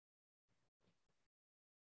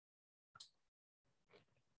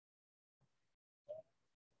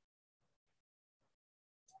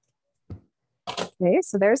 Okay,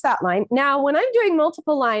 so there's that line. Now, when I'm doing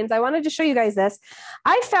multiple lines, I wanted to show you guys this.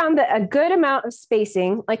 I found that a good amount of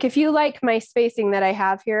spacing, like if you like my spacing that I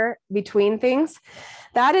have here between things,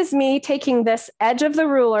 that is me taking this edge of the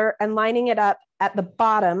ruler and lining it up at the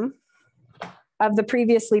bottom of the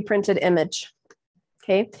previously printed image.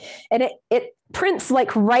 Okay, and it prints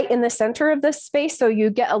like right in the center of this space, so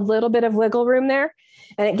you get a little bit of wiggle room there.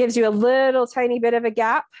 and it gives you a little tiny bit of a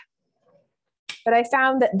gap. But I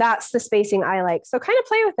found that that's the spacing I like. So kind of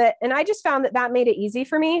play with it. And I just found that that made it easy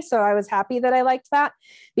for me. So I was happy that I liked that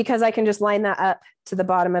because I can just line that up to the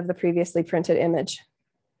bottom of the previously printed image.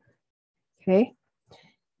 Okay.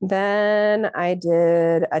 Then I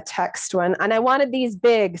did a text one and I wanted these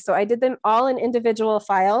big. So I did them all in individual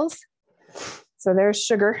files. So there's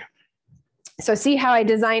sugar. So see how I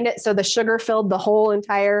designed it? So the sugar filled the whole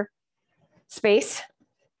entire space.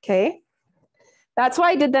 Okay. That's why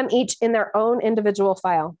I did them each in their own individual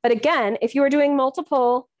file. But again, if you were doing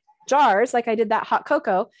multiple jars, like I did that hot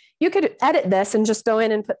cocoa, you could edit this and just go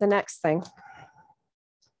in and put the next thing.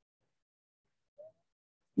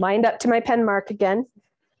 Lined up to my pen mark again.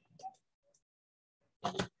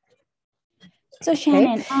 So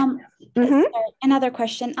Shannon, another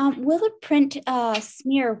question. Will the print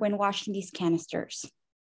smear when washing these canisters?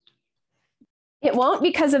 It won't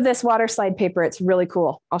because of this Waterslide paper. It's really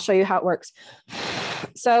cool. I'll show you how it works.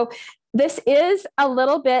 So this is a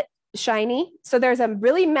little bit shiny. So there's a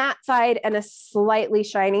really matte side and a slightly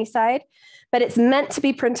shiny side, but it's meant to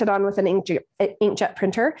be printed on with an inkjet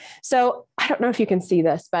printer. So I don't know if you can see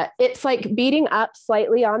this, but it's like beading up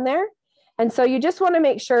slightly on there. And so you just want to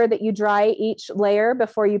make sure that you dry each layer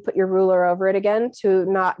before you put your ruler over it again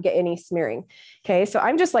to not get any smearing. Okay, so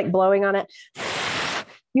I'm just like blowing on it.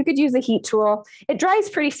 You could use a heat tool. It dries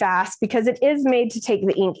pretty fast because it is made to take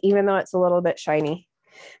the ink, even though it's a little bit shiny,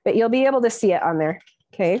 but you'll be able to see it on there.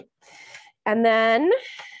 Okay. And then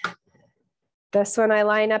this one I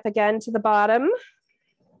line up again to the bottom.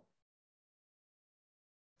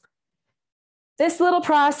 This little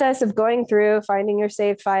process of going through, finding your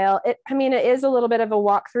saved file, it is a little bit of a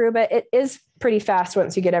walkthrough, but it is pretty fast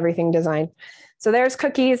once you get everything designed. So there's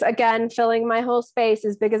cookies, again, filling my whole space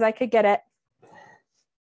as big as I could get it.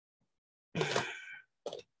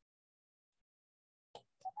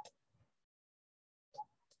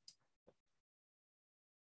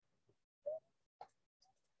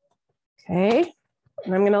 Okay,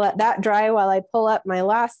 and I'm going to let that dry while I pull up my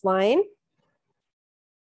last line.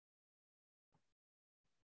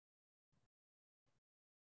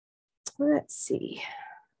 Let's see.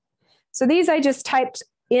 So these I just typed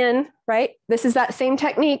in, right? This is that same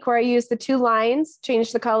technique where I use the two lines,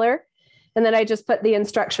 change the color, and then I just put the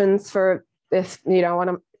instructions for if you don't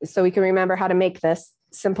want to, so we can remember how to make this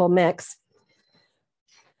simple mix.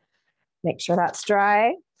 Make sure that's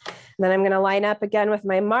dry. And then I'm going to line up again with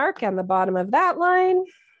my mark on the bottom of that line.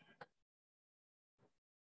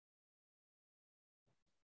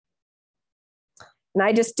 And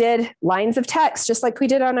I just did lines of text, just like we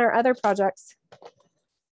did on our other projects.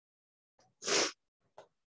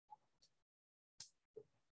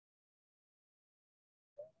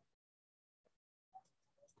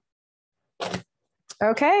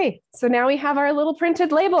 Okay, so now we have our little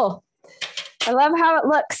printed label. I love how it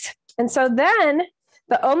looks. And so then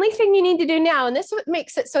the only thing you need to do now, and this is what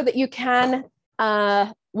makes it so that you can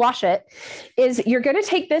wash it, is you're going to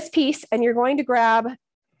take this piece and you're going to grab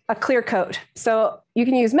a clear coat. So you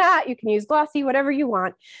can use matte, you can use glossy, whatever you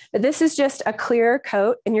want, but this is just a clear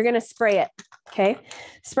coat and you're going to spray it. Okay.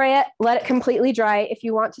 Spray it, let it completely dry. If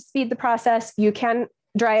you want to speed the process, you can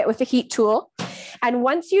dry it with a heat tool. And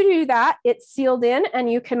once you do that, it's sealed in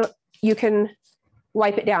and you can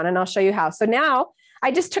wipe it down, and I'll show you how. So now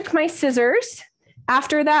I just took my scissors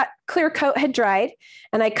after that clear coat had dried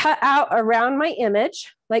and I cut out around my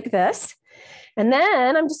image like this. And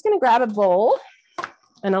then I'm just going to grab a bowl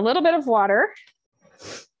and a little bit of water.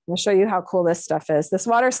 I'll show you how cool this stuff is. This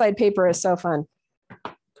Waterslide paper is so fun.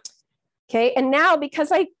 Okay, and now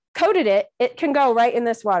because I coated it, it can go right in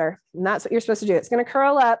this water. And that's what you're supposed to do. It's going to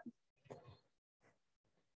curl up.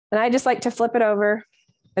 And I just like to flip it over.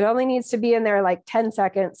 It only needs to be in there like 10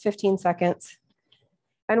 seconds, 15 seconds.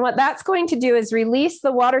 And what that's going to do is release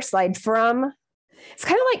the Waterslide from, it's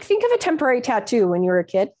kind of like, think of a temporary tattoo when you were a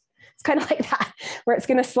kid. It's kind of like that, where it's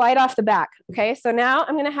going to slide off the back. Okay, so now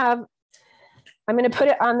I'm going to put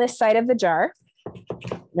it on this side of the jar. I'm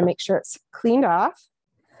going to make sure it's cleaned off.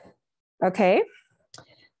 Okay,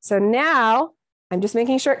 so now I'm just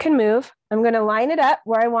making sure it can move. I'm going to line it up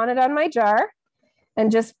where I want it on my jar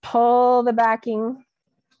and just pull the backing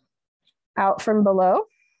out from below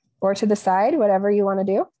or to the side, whatever you want to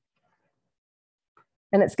do.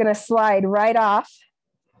 And it's going to slide right off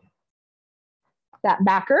that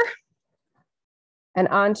backer and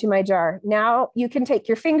onto my jar. Now you can take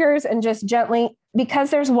your fingers and just gently,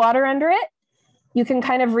 because there's water under it, you can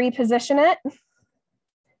kind of reposition it.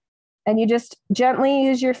 And you just gently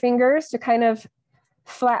use your fingers to kind of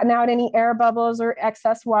flatten out any air bubbles or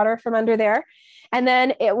excess water from under there. And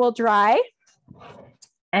then it will dry.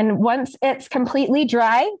 And once it's completely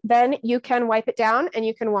dry, then you can wipe it down and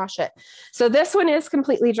you can wash it. So this one is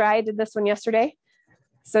completely dry. I did this one yesterday.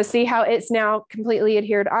 So see how it's now completely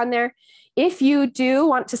adhered on there. If you do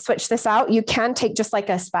want to switch this out, you can take just like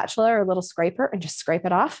a spatula or a little scraper and just scrape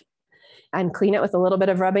it off and clean it with a little bit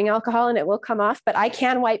of rubbing alcohol and it will come off. But I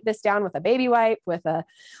can wipe this down with a baby wipe, with a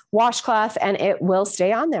washcloth, and it will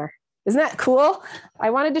stay on there. Isn't that cool? I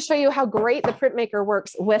wanted to show you how great the PrintMaker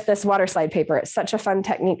works with this Waterslide paper. It's such a fun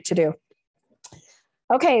technique to do.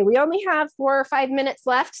 Okay, we only have 4 or 5 minutes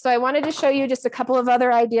left, so I wanted to show you just a couple of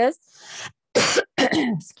other ideas.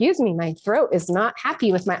 Excuse me, my throat is not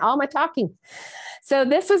happy with all my talking. So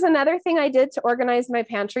this was another thing I did to organize my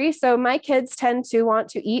pantry. So my kids tend to want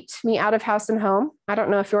to eat me out of house and home. I don't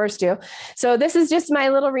know if yours do. So this is just my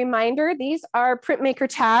little reminder. These are PrintMaker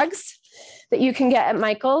tags that you can get at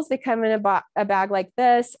Michael's. They come in a bag like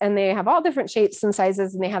this, and they have all different shapes and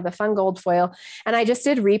sizes, and they have the fun gold foil. And I just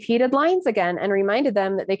did repeated lines again and reminded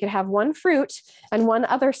them that they could have one fruit and one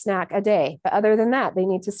other snack a day. But other than that, they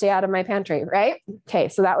need to stay out of my pantry, right? Okay,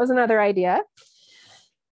 so that was another idea.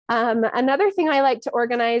 Another thing I like to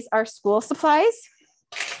organize are school supplies.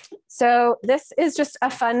 So this is just a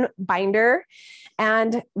fun binder,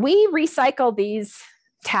 and we recycle these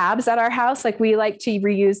tabs at our house. Like, we like to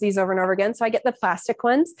reuse these over and over again. So I get the plastic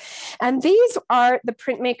ones, and these are the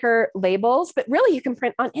PrintMaker labels, but really you can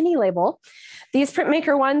print on any label. These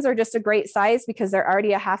PrintMaker ones are just a great size because they're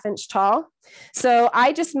already a 1/2 inch tall. So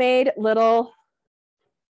I just made little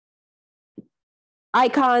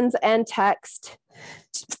icons and text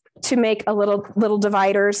to make a little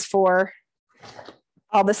dividers for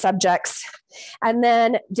all the subjects. And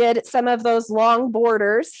then did some of those long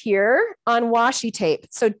borders here on washi tape.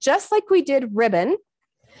 So just like we did ribbon,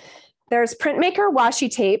 there's PrintMaker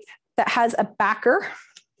washi tape that has a backer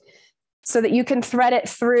so that you can thread it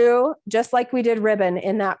through just like we did ribbon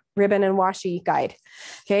in that ribbon and washi guide.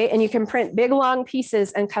 Okay. And you can print big, long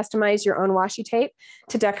pieces and customize your own washi tape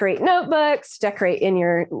to decorate notebooks, decorate in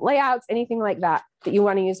your layouts, anything like that you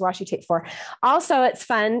want to use washi tape for. Also, it's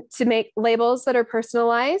fun to make labels that are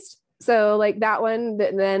personalized. So like that one,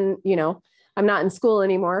 then, you know, I'm not in school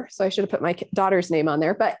anymore, so I should have put my daughter's name on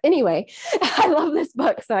there. But anyway, I love this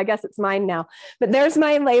book, so I guess it's mine now. But there's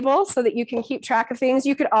my label so that you can keep track of things.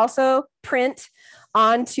 You could also print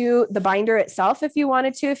onto the binder itself if you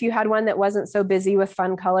wanted to. If you had one that wasn't so busy with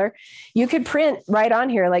fun color, you could print right on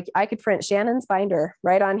here. Like I could print Shannon's binder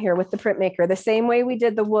right on here with the PrintMaker, the same way we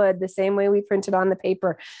did the wood, the same way we printed on the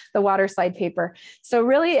paper, the Waterslide paper. So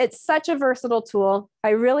really, it's such a versatile tool. I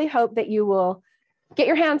really hope that you will get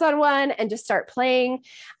your hands on one and just start playing.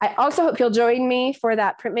 I also hope you'll join me for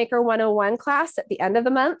that PrintMaker 101 class at the end of the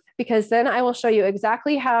month, because then I will show you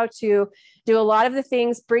exactly how to do a lot of the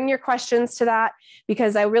things. Bring your questions to that,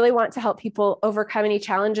 because I really want to help people overcome any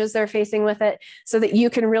challenges they're facing with it so that you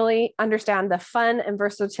can really understand the fun and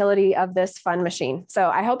versatility of this fun machine. So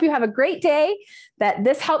I hope you have a great day, that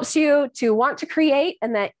this helps you to want to create,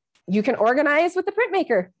 and that you can organize with the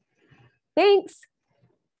PrintMaker. Thanks.